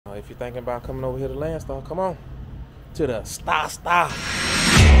If you're thinking about coming over here to LANDSTAR, come on to the Star.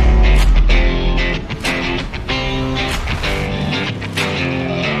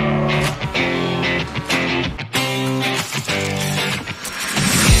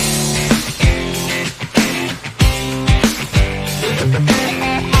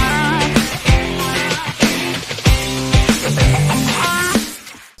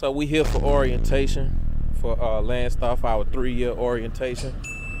 So we here for orientation for LANDSTAR, for our 3-year orientation.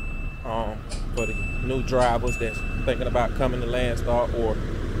 For the new drivers that's thinking about coming to LANDSTAR, or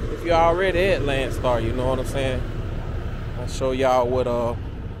if you're already at LANDSTAR, you know what I'm saying? I'll show y'all what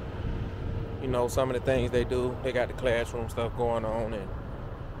you know, some of the things they do. They got the classroom stuff going on, and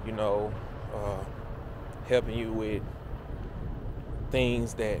you know, helping you with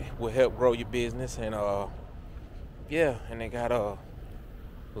things that will help grow your business, and yeah, and they got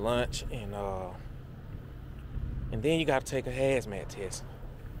lunch, and then you got to take a hazmat test.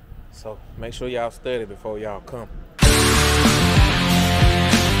 So make sure y'all study before y'all come.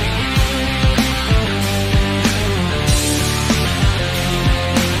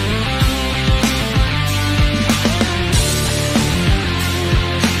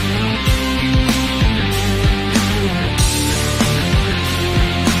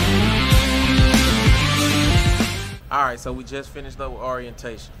 All right, so we just finished up with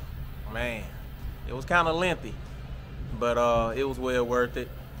orientation. Man, it was kind of lengthy, but it was well worth it.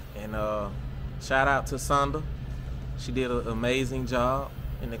 And shout out to Sonda. She did an amazing job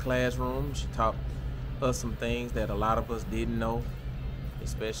in the classroom. She taught us some things that a lot of us didn't know,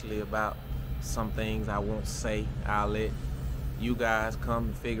 especially about some things I won't say. I'll let you guys come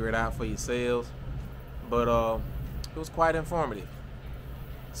and figure it out for yourselves. But it was quite informative.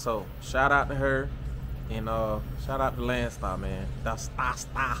 So shout out to her, and shout out to LANDSTAR, man. The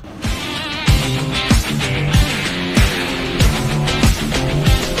Star.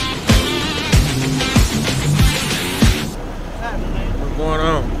 What's going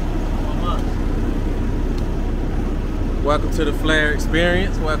on? Welcome to the Flare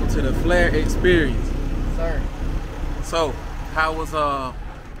Experience. Welcome to the Flare Experience. Sir. So, how was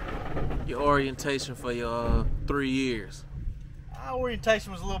your orientation for your 3 years?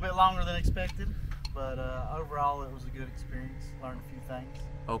 Orientation was a little bit longer than expected, but overall it was a good experience. Learned a few things.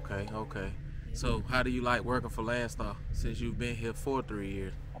 Okay. So, how do you like working for LANDSTAR since you've been here for 3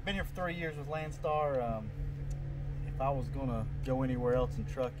 years? I've been here for 3 years with LANDSTAR. If I was gonna go anywhere else in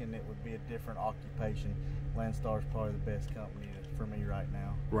trucking, it would be a different occupation. LANDSTAR is probably the best company for me right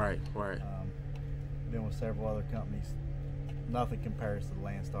now. Right. Been with several other companies. Nothing compares to the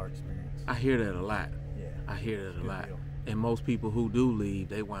LANDSTAR experience. I hear that a lot. Yeah. I hear that a lot. Deal. And most people who do leave,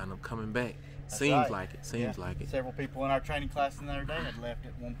 they wind up coming back. That's Seems right. like it. Seems like it. Several people in our training class the other day had left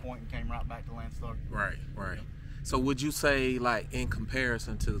at one point and came right back to LANDSTAR. Right. So would you say, like, in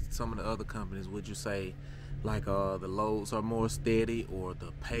comparison to some of the other companies, would you say like the loads are more steady, or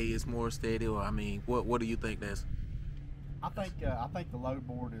the pay is more steady, or I mean, what do you think that's? I think the load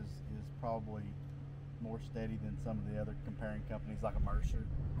board is probably more steady than some of the other comparing companies like a Mercer.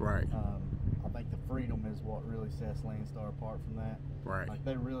 Right. I think the freedom is what really sets LANDSTAR apart from that. Right. Like,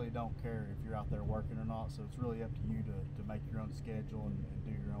 they really don't care if you're out there working or not, so it's really up to you to make your own schedule and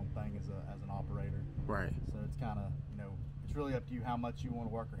do your own thing as an operator. Right. So it's kind of, you know, it's really up to you how much you want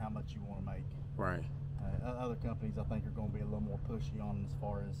to work or how much you want to make. Right. Other companies, I think, are going to be a little more pushy on as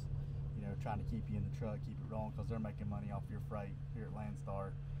far as, you know, trying to keep you in the truck, keep it rolling, because they're making money off your freight. Here at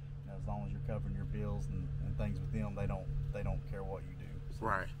LANDSTAR, you know, as long as you're covering your bills and things with them, they don't care what you do. So.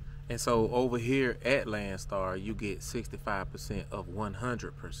 Right. And so over here at LANDSTAR, you get 65% of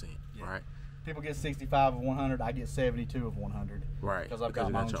 100%, yeah. Right? People get 65 of 100. I get 72 of 100. Right. Because I've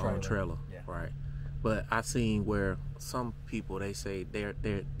got my your own trailer. Yeah. Right. But I've seen where some people, they say they're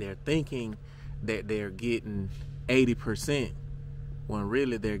thinking that they're getting 80% when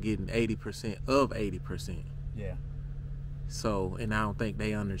really they're getting 80% of 80%. Yeah. So, and I don't think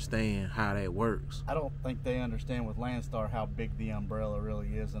they understand how that works. I don't think they understand with LANDSTAR how big the umbrella really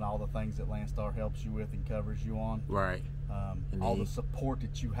is and all the things that LANDSTAR helps you with and covers you on. Right. All the support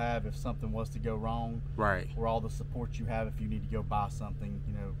that you have if something was to go wrong. Right. Or all the support you have if you need to go buy something,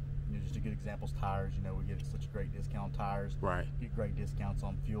 you know, just a good example is tires. You know, we get such a great discount on tires. Right. Get great discounts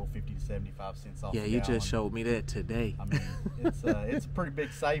on fuel, 50 to 75 cents off. Yeah, you just showed me that today. I mean, it's a pretty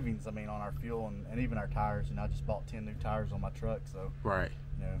big savings. I mean, on our fuel and even our tires. And I just bought 10 new tires on my truck, so right.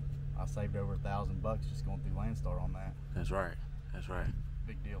 You know, I saved over $1,000 just going through LANDSTAR on that. That's right.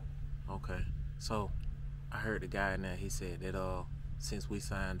 Big deal. Okay, so I heard the guy in there. He said that since we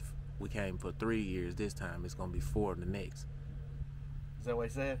came for 3 years this time, it's gonna be 4 the next. Is that what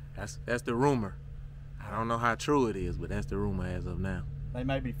he said? That's the rumor. I don't know how true it is, but that's the rumor as of now. They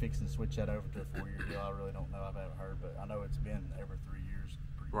may be fixing to switch that over to a 4-year deal. I really don't know. I haven't heard, but I know it's been every 3 years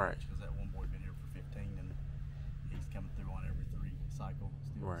pretty Right. much, because that one boy been here for 15, and he's coming through on every 3 cycle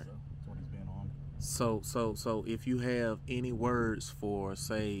still. Right. So that's what he's been on. So if you have any words for,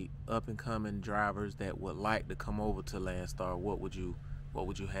 say, up and coming drivers that would like to come over to Landstar, what would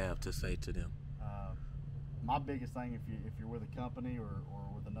you have to say to them? My biggest thing, if you're with a company or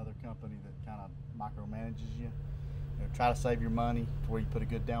with another company that kind of micromanages you, try to save your money to where you put a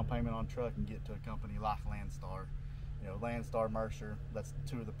good down payment on a truck and get to a company like Landstar. Landstar, Mercer, that's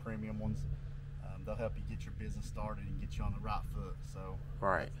 2 of the premium ones. They'll help you get your business started and get you on the right foot. So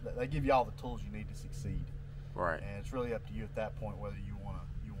Right. they give you all the tools you need to succeed. Right. And it's really up to you at that point whether you want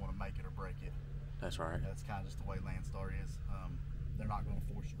to make it or break it. That's right. That's kind of just the way Landstar is. They're not going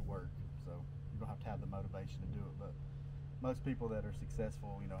to force you to work, so you don't have to have the motivation to do it. But most people that are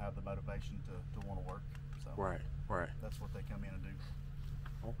successful, have the motivation to want to work. So Right. that's what they come in and do.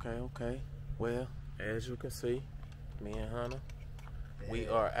 Okay. Well, as you can see, me and Hunter, we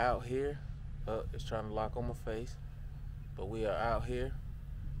are out here. It's trying to lock on my face, but we are out here.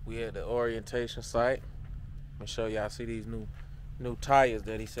 We at the orientation site. Let me show y'all. See these new tires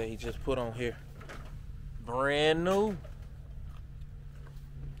that he said he just put on here. Brand new.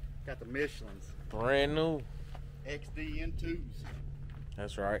 Got the Michelins. Brand new. XDN2s.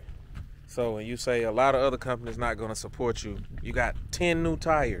 That's right. So when you say a lot of other companies not going to support you, you got 10 new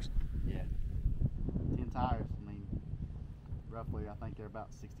tires. Yeah. 10 tires. I mean, roughly, I think they're about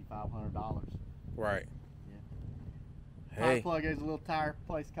 $6,500. Right. Yeah. Hey. Tire plug is a little tire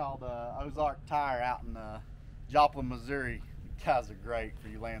place called Ozark Tire out in Joplin, Missouri. The guys are great for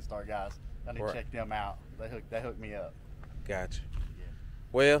you Landstar guys. I need to check them out. They hooked me up. Gotcha. Yeah.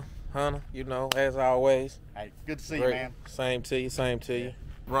 Well, Hunter, as always. Hey, good to see you, man. Same to you.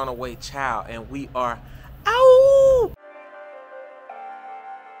 Runaway child, and we are out.